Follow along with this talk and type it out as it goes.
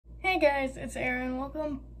guys, it's Erin.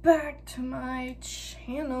 Welcome back to my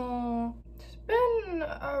channel. It's been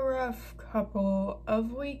a rough couple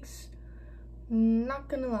of weeks, not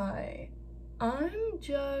gonna lie. I'm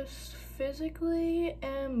just physically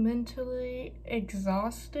and mentally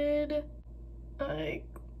exhausted. Like,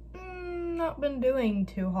 not been doing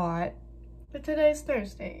too hot. But today's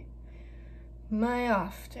Thursday, my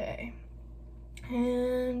off day.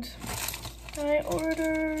 And I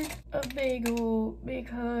ordered a bagel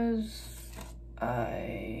because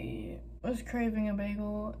I was craving a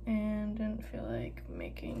bagel and didn't feel like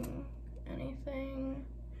making anything.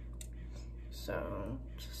 So,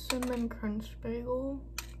 it's a cinnamon crunch bagel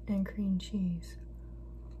and cream cheese.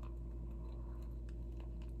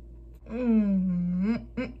 Yum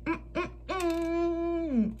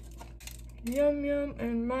yum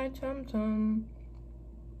in my tum tum.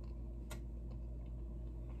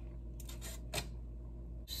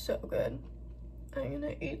 So good. I'm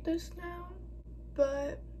gonna eat this now,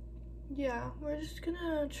 but yeah, we're just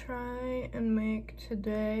gonna try and make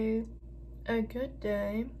today a good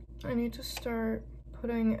day. I need to start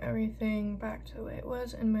putting everything back to the way it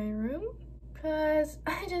was in my room because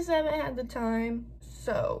I just haven't had the time.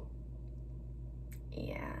 So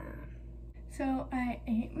yeah, so I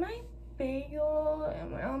ate my bagel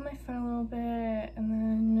and went on my phone a little bit, and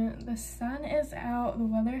then the sun is out. The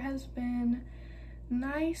weather has been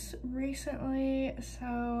nice recently,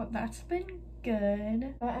 so that's been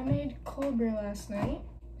good. But I made cold brew last night,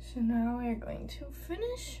 so now we're going to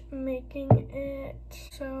finish making it.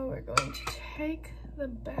 So we're going to take the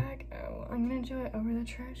bag out. I'm gonna do it over the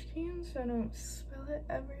trash can so I don't spill it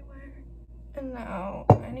everywhere. And now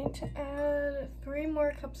I need to add 3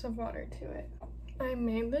 more cups of water to it. I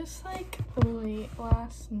made this like late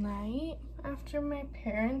last night after my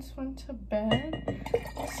parents went to bed,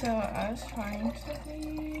 so I was trying to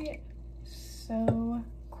be so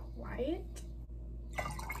quiet.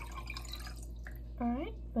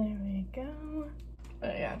 Alright, there we go.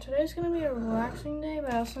 But yeah, today's gonna be a relaxing day,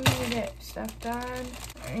 but I also need to get stuff done.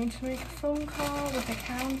 I need to make a phone call with a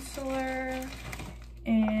counselor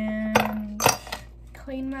and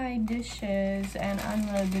clean my dishes and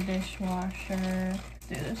unload the dishwasher.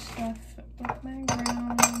 Do this stuff with my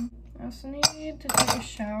room. I also need to take a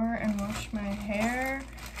shower and wash my hair.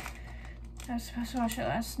 I was supposed to wash it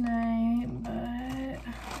last night,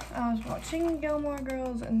 but I was watching Gilmore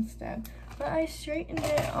Girls instead. But I straightened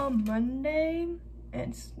it on Monday.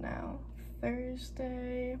 It's now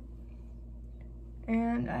Thursday.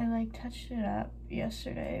 And I like touched it up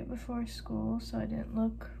yesterday before school so I didn't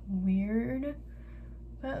look weird.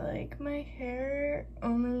 But like my hair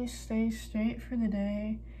only stays straight for the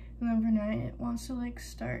day, and then for night it wants to like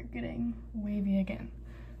start getting wavy again.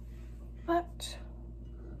 But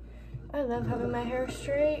I love having my hair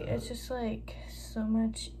straight. It's just like so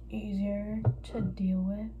much easier to deal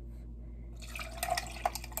with.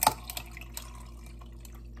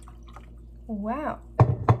 Wow,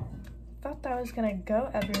 thought that was gonna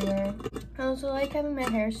go everywhere. I also like having my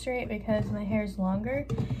hair straight because my hair is longer,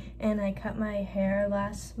 and I cut my hair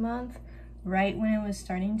last month right when it was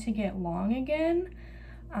starting to get long again.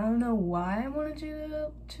 I don't know why I wanted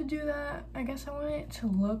to do that. I guess I want it to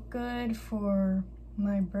look good for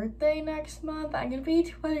my birthday next month. I'm gonna be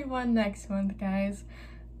 21 next month, guys.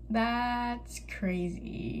 That's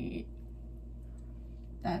crazy.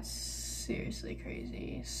 That's seriously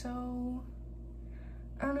crazy. So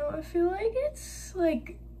I don't know, I feel like it's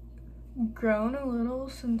like grown a little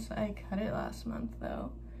since I cut it last month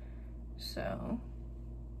though. So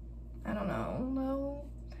I don't know though,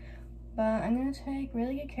 but I'm gonna take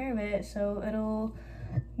really good care of it so it'll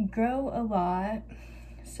grow a lot.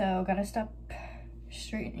 So gotta stop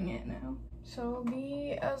straightening it now. So it'll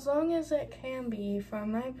be as long as it can be for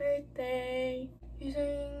my birthday.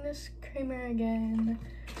 Using this creamer again.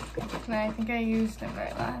 And I think I used it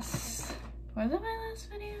my last, was it my last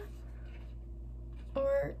video?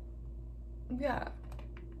 Or, yeah,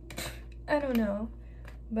 I don't know,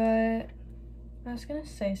 but I was gonna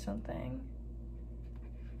say something.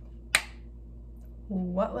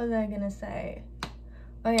 What was I gonna say?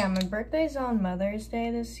 Oh yeah, my birthday's on Mother's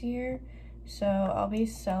Day this year, so I'll be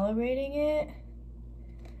celebrating it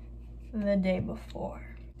the day before.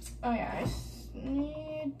 Oh yeah, I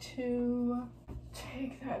need to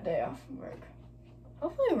take that day off from work.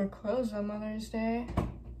 Hopefully we're closed on Mother's Day.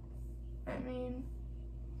 I mean,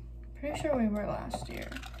 pretty sure we were last year.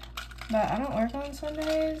 But I don't work on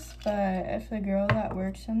Sundays, but if the girl that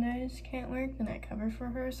works Sundays can't work, then I cover for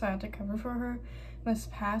her, so I have to cover for her this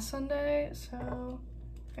past Sunday. So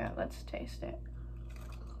yeah, let's taste it.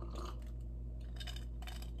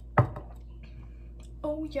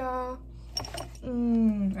 Oh yeah.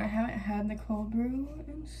 I haven't the cold brew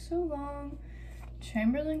in so long.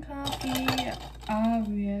 Chamberlain coffee,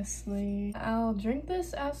 obviously. I'll drink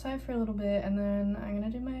this outside for a little bit and then I'm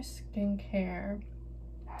gonna do my skincare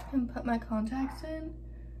and put my contacts in.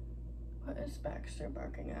 What is Baxter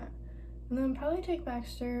barking at? And then probably take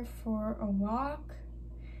Baxter for a walk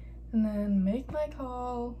and then make my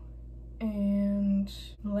call and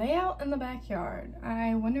lay out in the backyard.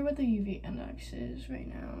 I wonder what the UV index is right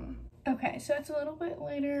now. Okay, so it's a little bit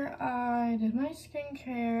later. I did my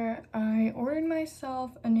skincare. I ordered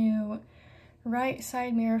myself a new right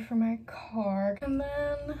side mirror for my car and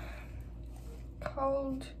then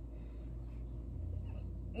called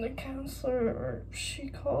the counselor, or she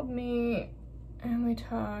called me and we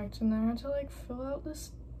talked, and then I had to like fill out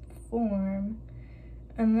this form,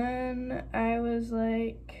 and then I was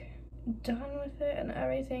like done with it and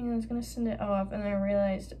everything and I was gonna send it off, and I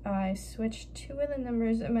realized I switched 2 of the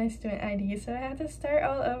numbers of my student ID, so I had to start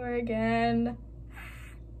all over again.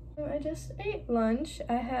 I just ate lunch.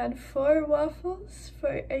 I had 4 waffles,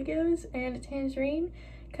 4 Eggos, and a tangerine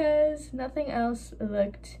because nothing else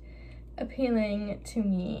looked appealing to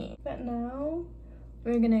me. But now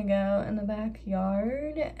we're gonna go in the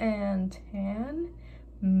backyard and tan.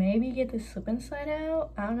 Maybe get the slip and slide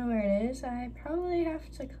out. I don't know where it is. I probably have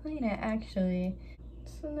to clean it actually.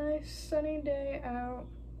 It's a nice sunny day out.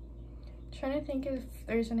 I'm trying to think if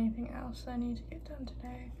there's anything else I need to get done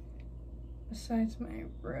today besides my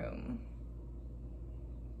room.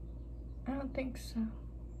 I don't think so.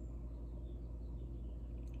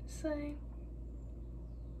 So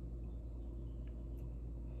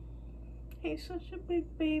he's such a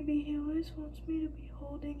big baby. He always wants me to be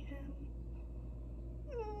holding him.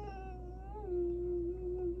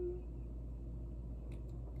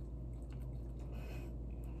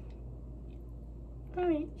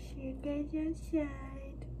 Alright, so you guys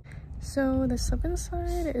outside. So the slip and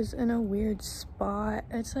slide is in a weird spot.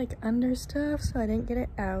 It's like under stuff, so I didn't get it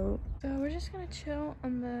out. So we're just gonna chill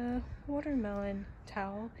on the watermelon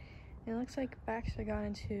towel. It looks like Baxter got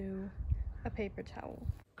into a paper towel.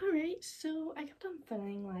 Alright, so I kept on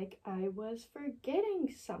feeling like I was forgetting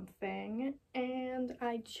something, and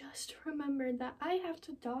I just remembered that I have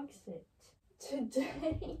to dog sit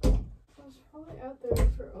today. I was probably out there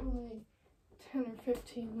for only 10 or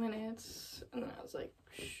 15 minutes, and then I was like,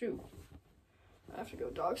 shoot, I have to go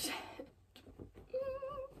dog sit.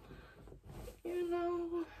 You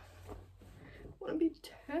know, want to be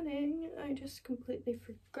tanning. I just completely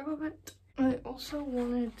forgot. I also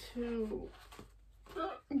wanted to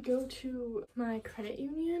go to my credit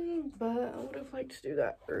union, but I would have liked to do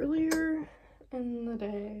that earlier in the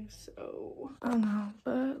day, so I don't know,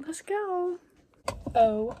 but let's go.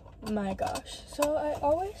 Oh my gosh, so I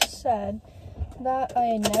always said that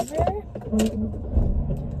I never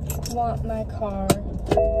want my car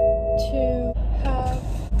to have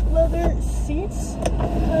leather seats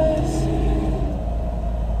because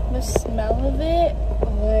the smell of it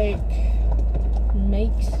like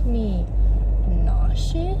makes me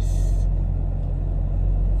nauseous.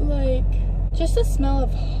 Like just the smell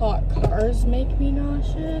of hot cars make me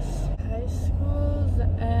nauseous. High schools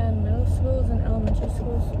and middle schools and elementary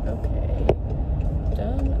schools, okay,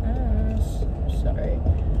 dumb ass, sorry.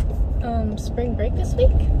 Spring break this week,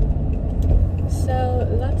 so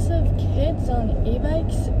lots of kids on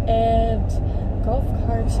e-bikes and golf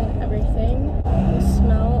carts and everything. The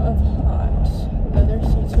smell of hot leather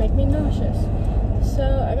seats make me nauseous. So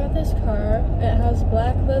I got this car. It has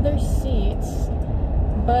black leather seats,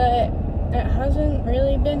 but it hasn't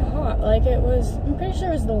really been hot. Like it was, I'm pretty sure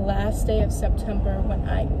it was the last day of September when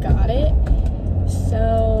I got it.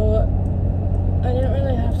 So I didn't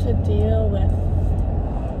really have to deal with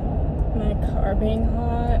my car being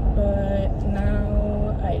hot, but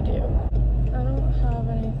now I do. I don't have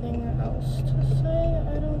anything else to say,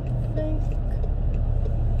 I don't think.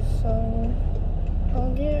 So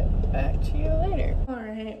I'll get back to you later.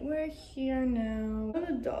 Alright, we're here now.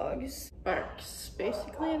 The dogs barks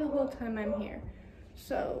basically the whole time I'm here.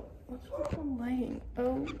 So what's with the lighting?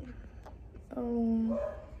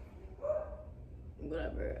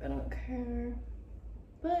 Whatever, I don't care.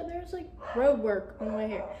 But there's like road work on the way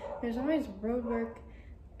here. There's always road work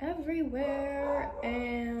everywhere,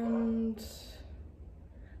 and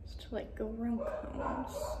it's to like go around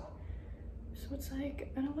cones. So it's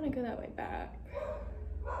like, I don't want to go that way back.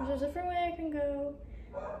 There's a different way I can go,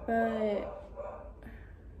 but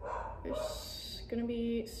there's gonna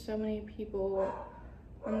be so many people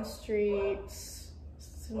on the streets.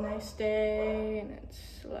 It's a nice day, and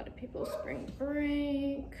it's a lot of people spring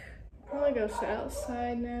break. Probably go sit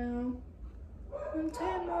outside now and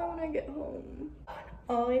tan more when I get home.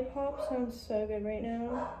 Olipop sounds so good right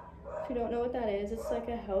now. If you don't know what that is, it's like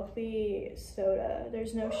a healthy soda.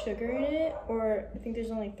 There's no sugar in it, or I think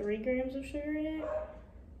there's only 3 grams of sugar in it.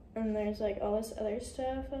 And there's like all this other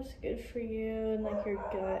stuff that's good for you and like your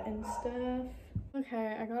gut and stuff.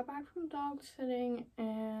 Okay, I got back from dog sitting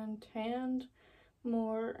and tanned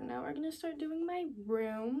more. Now we're gonna start doing my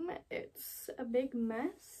room. It's a big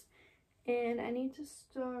mess and I need to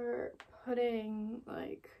start putting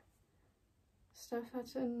like stuff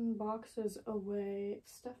that's in boxes away,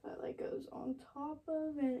 stuff that like goes on top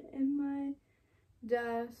of and in my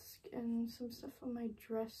desk, and some stuff on my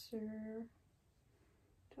dresser.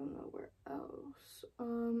 Don't know where else.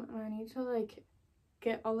 I need to like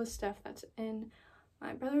get all the stuff that's in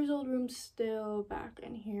my brother's old room still back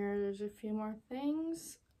in here. There's a few more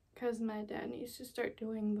things because my dad needs to start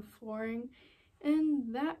doing the flooring in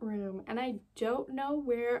that room, and I don't know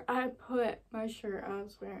where I put my shirt I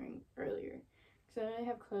was wearing earlier because I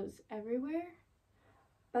have clothes everywhere,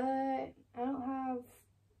 but I don't have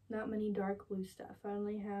that many dark blue stuff. I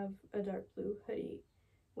only have a dark blue hoodie,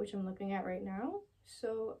 which I'm looking at right now.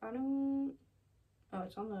 So I don't, oh,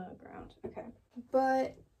 it's on the ground, okay.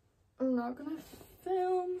 But I'm not gonna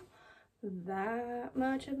film that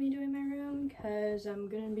much of me doing my room because I'm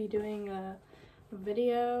gonna be doing a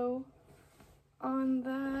video on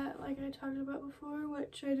that like I talked about before,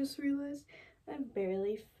 which I just realized I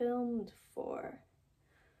barely filmed for.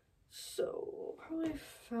 So I'll probably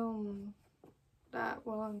film that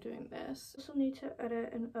while I'm doing this. I also need to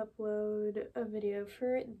edit and upload a video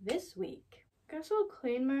for this week. I guess I'll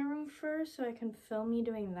clean my room first so I can film me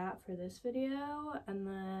doing that for this video and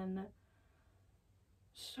then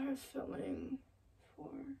start filming for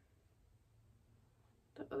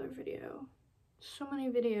the other video. So many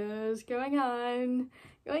videos going on,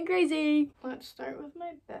 going crazy. Let's start with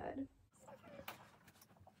my bed.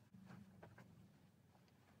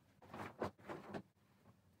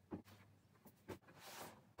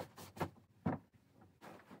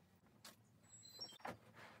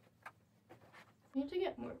 I need to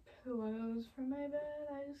get more pillows for my bed.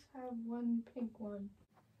 I just have one pink one.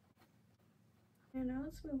 And now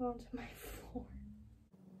let's move on to my floor.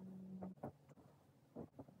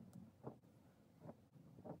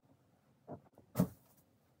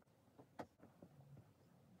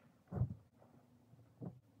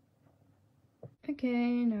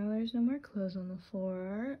 Okay, now there's no more clothes on the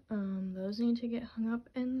floor. Those need to get hung up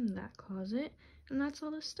in that closet. And that's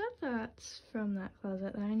all the stuff that's from that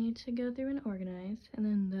closet that I need to go through and organize. And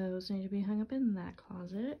then those need to be hung up in that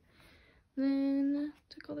closet. Then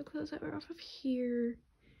took all the clothes that were off of here.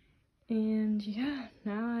 And yeah,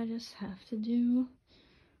 now I just have to do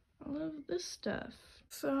all of this stuff.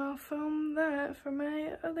 So I'll film that for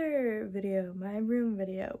my other video, my room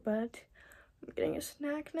video, but I'm getting a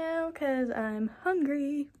snack now because I'm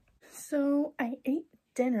hungry. So I ate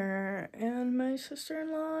dinner and my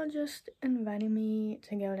sister-in-law just invited me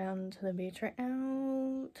to go down to the beach right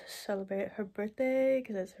now to celebrate her birthday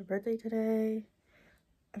because it's her birthday today.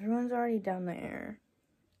 Everyone's already down there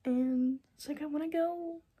and it's like I want to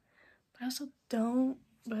go, but I also don't,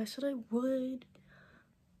 but I said I would.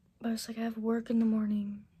 But it's like I have work in the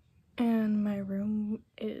morning and my room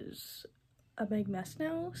is a big mess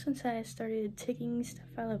now since I started taking stuff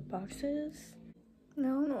out of boxes. Now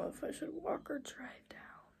I don't know if I should walk or drive down.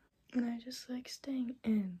 And I just like staying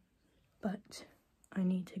in, but I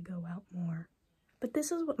need to go out more. But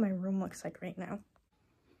this is what my room looks like right now.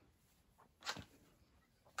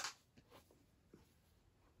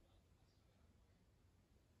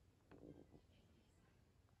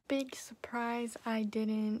 Big surprise, I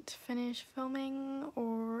didn't finish filming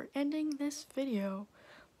or ending this video,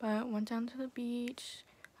 but went down to the beach,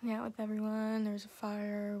 hung out with everyone, there was a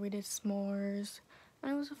fire, we did s'mores,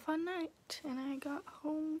 and it was a fun night. And I got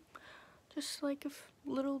home just like a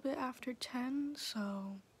little bit after 10,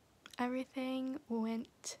 so everything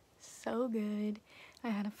went so good. I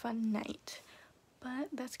had a fun night. But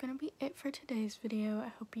that's gonna be it for today's video. I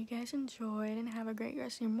hope you guys enjoyed and have a great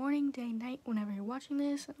rest of your morning, day, night, whenever you're watching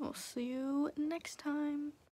this, and we'll see you next time.